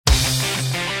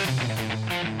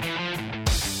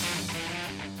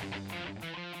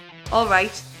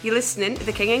Alright, you're listening to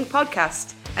the Kinging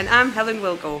Podcast, and I'm Helen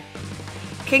Wilko.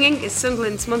 Kinging is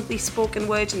Sunderland's monthly spoken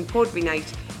word and poetry night.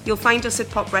 You'll find us at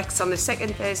Pop Rex on the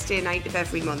second Thursday night of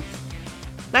every month.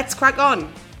 Let's crack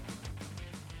on!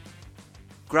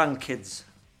 Grandkids,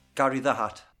 Gary the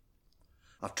Hat.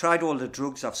 I've tried all the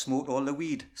drugs, I've smoked all the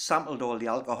weed, sampled all the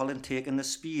alcohol and taken the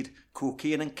speed,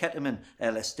 cocaine and ketamine,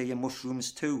 LSD and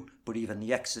mushrooms too, but even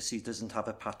the ecstasy doesn't have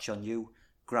a patch on you.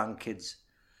 Grandkids.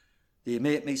 They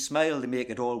make me smile, they make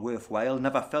it all worthwhile.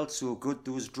 Never felt so good,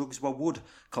 those drugs were wood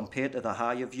compared to the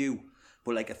high of you.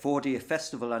 But like a 4-day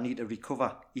festival I need to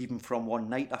recover, even from one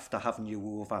night after having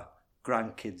you over.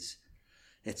 Grandkids.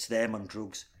 It's them on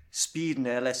drugs. Speed and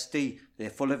LSD, they're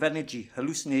full of energy,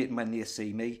 hallucinating when they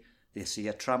see me. They see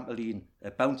a trampoline, a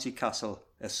bouncy castle,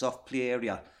 a soft play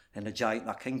area, and a giant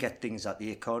that can get things that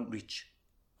they can't reach.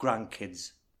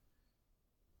 Grandkids.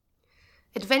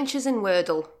 Adventures in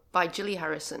Wordle by Gillie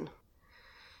Harrison.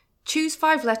 Choose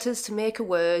 5 letters to make a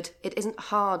word. It isn't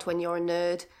hard when you're a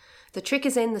nerd. The trick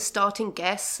is in the starting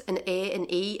guess, an A, an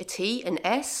E, a T, an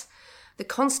S. The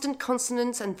constant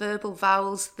consonants and verbal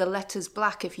vowels, the letter's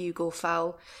black if you go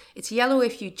foul. It's yellow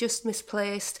if you just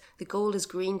misplaced, the gold is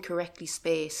green correctly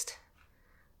spaced.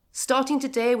 Starting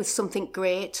today with something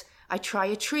great, I try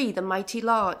a tree, the mighty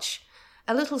larch.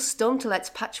 A little stump to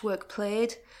let's patchwork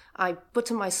played, I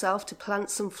butter myself to plant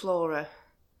some flora.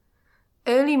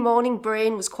 Early morning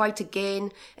brain was quite a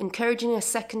gain, encouraging a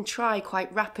second try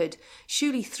quite rapid.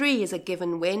 Surely 3 is a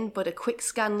given win, but a quick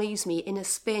scan leaves me in a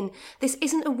spin. This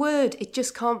isn't a word, it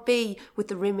just can't be, with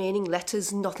the remaining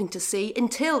letters nothing to see,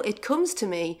 until it comes to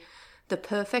me. The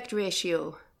perfect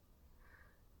ratio.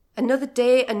 Another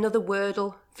day, another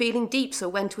Wordle, feeling deep so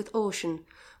went with ocean.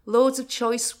 Loads of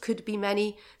choice could be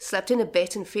many, slept in a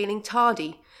bit and feeling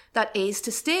tardy. That is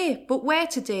to stay, but where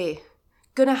today?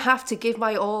 Gonna have to give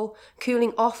my all,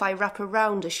 cooling off I wrap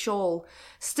around a shawl.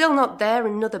 Still not there,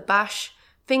 another bash,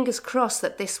 fingers crossed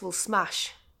that this will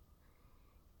smash.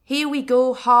 Here we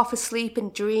go, half asleep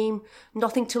and dream,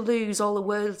 nothing to lose, all the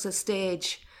world's a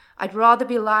stage. I'd rather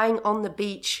be lying on the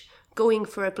beach, going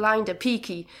for a blinder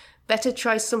peaky, better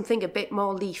try something a bit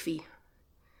more leafy.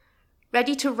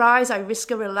 Ready to rise, I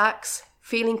risk a relax,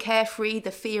 feeling carefree,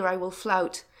 the fear I will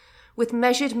flout. With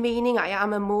measured meaning I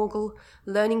am a mogul,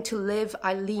 learning to live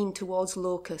I lean towards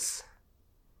locus.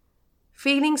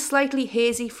 Feeling slightly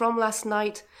hazy from last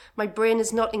night, my brain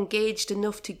is not engaged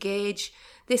enough to gauge.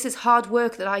 This is hard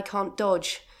work that I can't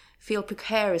dodge, feel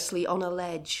precariously on a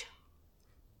ledge.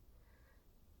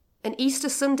 An Easter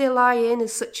Sunday lie-in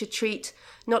is such a treat,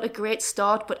 not a great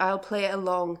start but I'll play it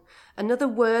along. Another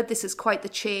word, this is quite the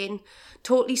chain.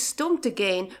 Totally stumped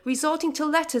again, resorting to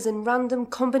letters in random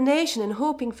combination and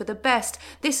hoping for the best.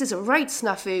 This is a right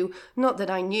snafu, not that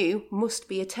I knew, must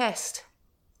be a test.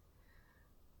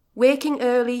 Waking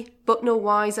early, but no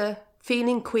wiser,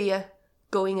 feeling queer,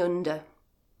 going under.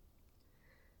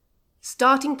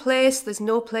 Starting place, there's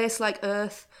no place like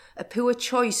earth. A poor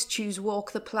choice, choose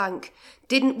walk the plank.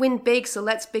 Didn't win big, so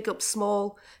let's big up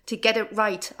small. To get it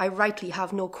right, I rightly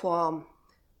have no qualm.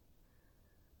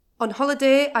 On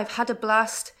holiday, I've had a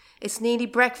blast. It's nearly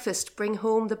breakfast, bring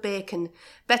home the bacon.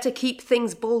 Better keep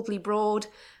things boldly broad.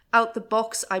 Out the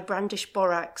box, I brandish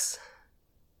borax.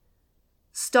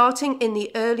 Starting in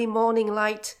the early morning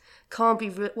light, can't be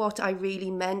what I really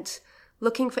meant.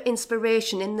 Looking for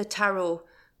inspiration in the tarot,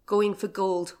 going for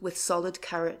gold with solid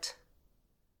carrot.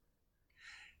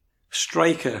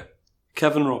 Striker,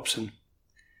 Kevin Robson.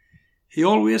 He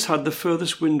always had the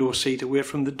furthest window seat away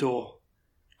from the door,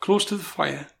 close to the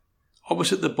fire,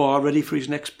 opposite the bar, ready for his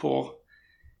next pour.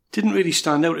 Didn't really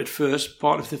stand out at first,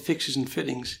 part of the fixtures and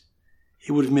fittings.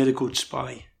 He would have made a good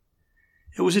spy.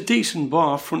 It was a decent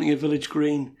bar fronting a village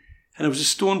green, and there was a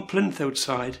stone plinth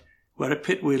outside where a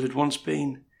pit wheel had once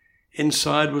been.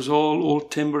 Inside was all old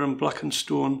timber and blackened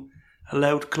stone, a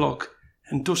loud clock,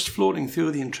 and dust floating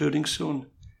through the intruding sun.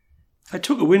 I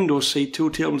took a window seat 2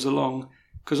 tables along,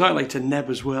 'cause I liked a neb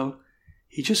as well.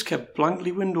 He just kept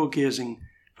blankly window gazing,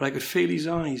 but I could feel his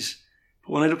eyes.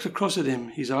 But when I looked across at him,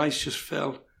 his eyes just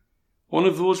fell. One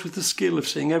of those with the skill of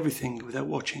seeing everything without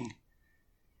watching.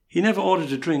 He never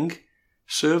ordered a drink,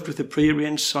 served with a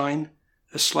pre-arranged sign,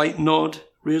 a slight nod,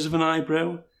 raise of an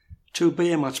eyebrow, 2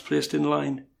 beer mats placed in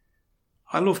line.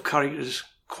 I love characters,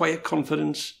 quiet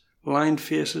confidence, lined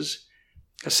faces,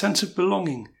 a sense of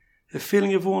belonging, a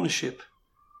feeling of ownership.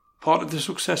 Part of the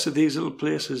success of these little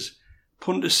places,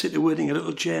 punters sit awaiting a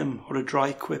little gem or a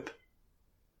dry quip.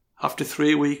 After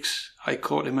 3 weeks, I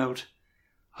caught him out.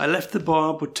 I left the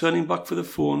bar, but turning back for the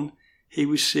phone, he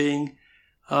was saying,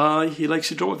 "Aye, he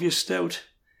likes a drop of your stout."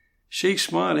 She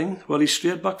smiling, while he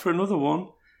straight back for another one,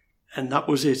 And that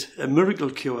was it, a miracle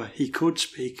cure. He could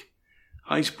speak.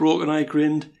 Ice broken, I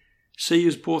grinned. See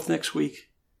yous both next week.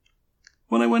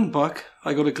 When I went back,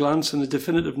 I got a glance and a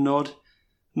definitive nod.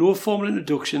 No formal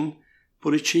introduction,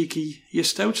 but a cheeky, "You're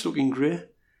stouts looking grey."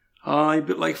 Aye,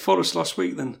 bit like Forrest last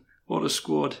week then. What a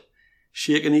squad.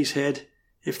 Shaking his head.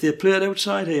 If they played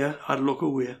outside here, I'd look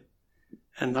away.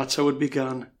 And that's how it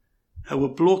began. Our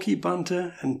blokey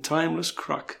banter and timeless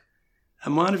crack. A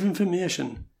man of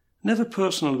information, never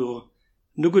personal though.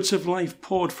 Nuggets of life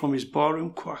poured from his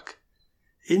barroom quack.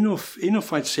 Enough,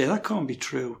 I'd say, that can't be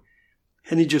true.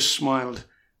 And he just smiled.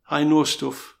 I know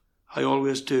stuff, I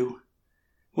always do.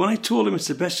 When I told him it's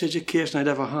the best education I'd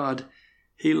ever had,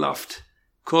 he laughed,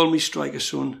 called me Striker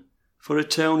son. For a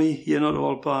townie, you're not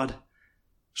all bad.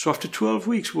 So after 12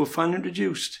 weeks we were finally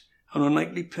introduced, an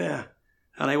unlikely pair,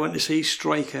 and I went to see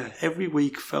Striker every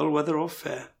week, foul weather or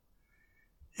fair.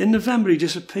 In November he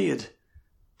disappeared,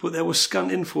 but there was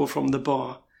scant info from the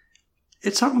bar.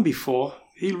 It's happened before.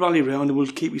 He'll rally round and will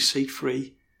keep his seat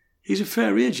free. He's a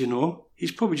fair age, you know.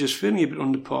 He's probably just feeling a bit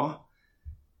under par.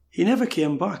 He never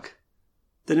came back.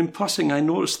 Then in passing I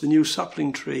noticed the new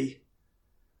sapling tree.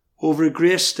 Over a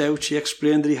grey stout he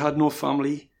explained that he had no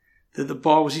family, that the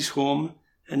bar was his home,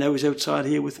 and now he's outside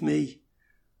here with me.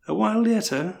 A while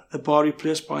later, the bar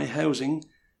replaced by housing,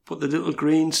 but the little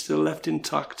green still left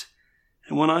intact,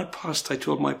 and when I passed I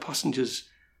told my passengers,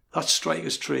 "That's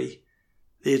Striker's tree."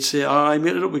 They'd say, "I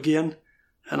made it up again,"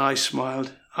 and I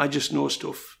smiled. I just know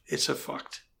stuff. It's a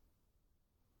fact.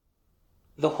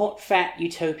 The Hot Fat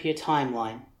Utopia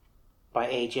Timeline by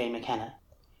AJ McKenna.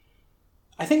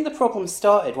 I think the problem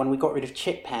started when we got rid of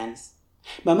chip pans.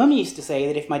 My mum used to say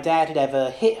that if my dad had ever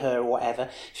hit her or whatever,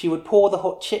 she would pour the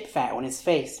hot chip fat on his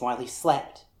face while he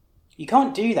slept. You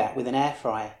can't do that with an air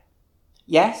fryer.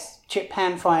 Yes, chip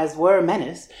pan fires were a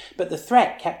menace, but the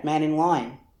threat kept men in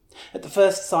line. At the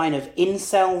first sign of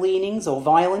incel leanings or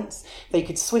violence, they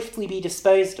could swiftly be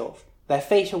disposed of, their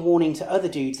fatal warning to other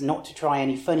dudes not to try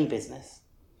any funny business.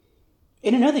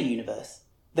 In another universe,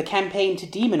 the campaign to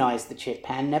demonise the chip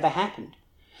pan never happened.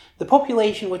 The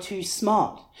population were too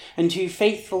smart and too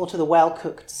faithful to the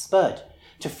well-cooked spud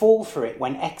to fall for it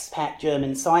when expat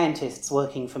German scientists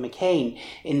working for McCain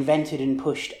invented and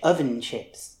pushed oven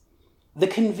chips. The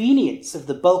convenience of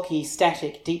the bulky,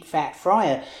 static, deep-fat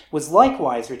fryer was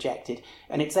likewise rejected,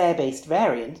 and its air-based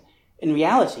variant, in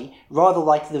reality rather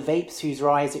like the vapes whose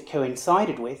rise it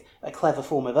coincided with, a clever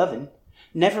form of oven,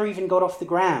 never even got off the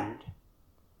ground.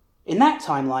 In that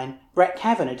timeline, Brett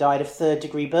Kavanaugh died of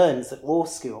third-degree burns at law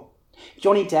school.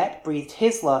 Johnny Depp breathed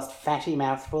his last fatty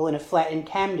mouthful in a flat in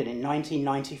Camden in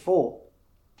 1994.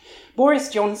 Boris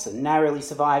Johnson narrowly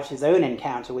survived his own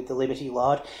encounter with the Liberty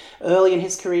Lard early in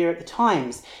his career at the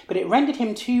Times, but it rendered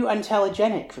him too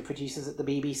untelegenic for producers at the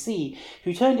BBC,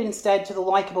 who turned instead to the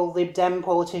likeable Lib Dem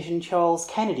politician Charles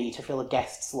Kennedy to fill a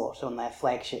guest slot on their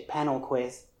flagship panel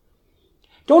quiz.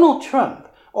 Donald Trump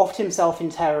offed himself in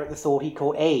terror at the thought he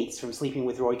caught AIDS from sleeping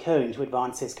with Roy Cohn to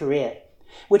advance his career,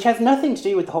 which has nothing to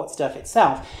do with the hot stuff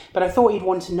itself, but I thought you'd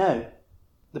want to know.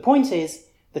 The point is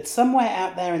that somewhere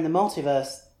out there in the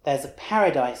multiverse, there's a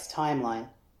paradise timeline,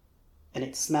 and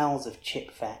it smells of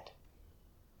chip fat.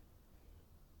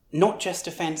 Not just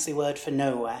a fancy word for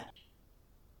nowhere.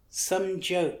 Some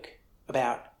joke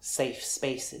about safe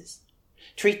spaces.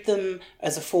 Treat them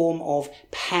as a form of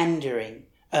pandering,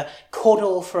 a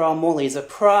coddle for our mollies, a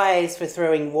prize for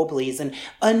throwing wobblies, an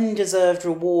undeserved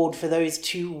reward for those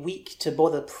too weak to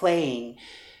bother playing.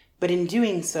 But in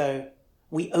doing so,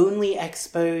 we only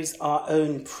expose our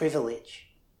own privilege.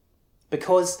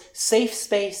 Because safe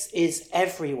space is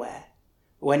everywhere,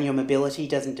 when your mobility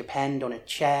doesn't depend on a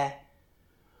chair,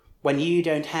 when you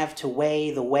don't have to weigh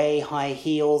the way high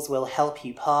heels will help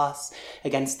you pass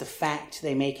against the fact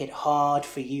they make it hard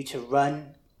for you to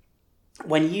run,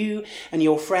 when you and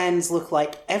your friends look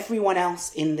like everyone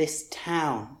else in this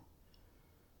town.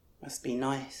 Must be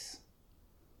nice.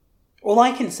 All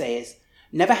I can say is,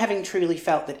 never having truly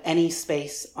felt that any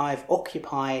space I've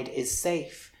occupied is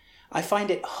safe, I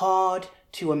find it hard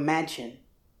to imagine.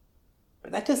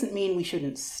 But that doesn't mean we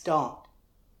shouldn't start.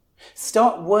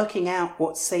 Start working out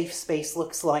what safe space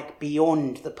looks like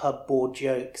beyond the pub board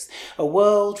jokes. A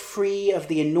world free of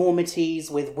the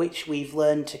enormities with which we've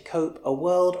learned to cope. A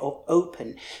world of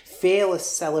open, fearless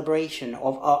celebration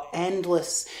of our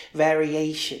endless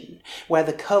variation, where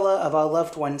the colour of our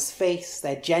loved one's face,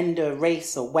 their gender,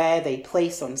 race, or where they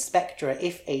place on spectra,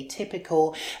 if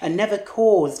atypical, are never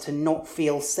cause to not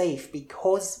feel safe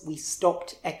because we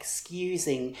stopped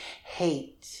excusing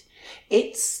hate.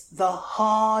 It's the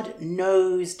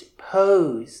hard-nosed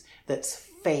pose that's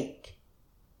fake.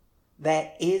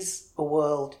 There is a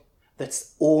world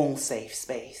that's all safe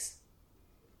space.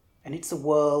 And it's a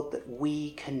world that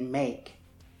we can make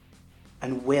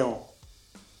and will,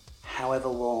 however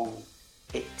long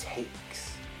it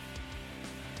takes.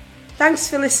 Thanks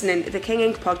for listening to the King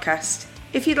Ink podcast.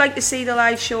 If you'd like to see the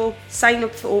live show, sign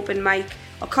up for open mic,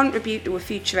 or contribute to a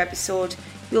future episode,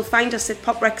 you'll find us at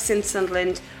Pop Rex in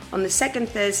Sunderland on the second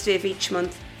Thursday of each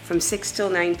month from 6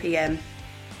 till 9 p.m.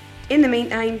 In the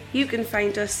meantime, you can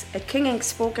find us at King Ink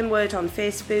Spoken Word on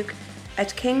Facebook,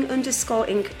 at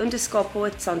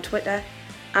King_Ink_Poets on Twitter,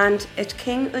 and at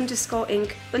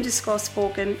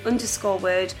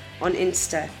King_Ink_Spoken_Word on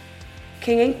Insta.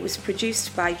 King Ink was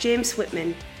produced by James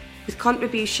Whitman, with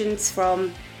contributions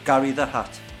from Gary the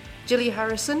Hat, Gillie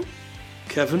Harrison,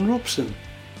 Kevin Robson,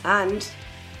 and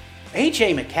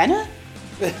AJ McKenna?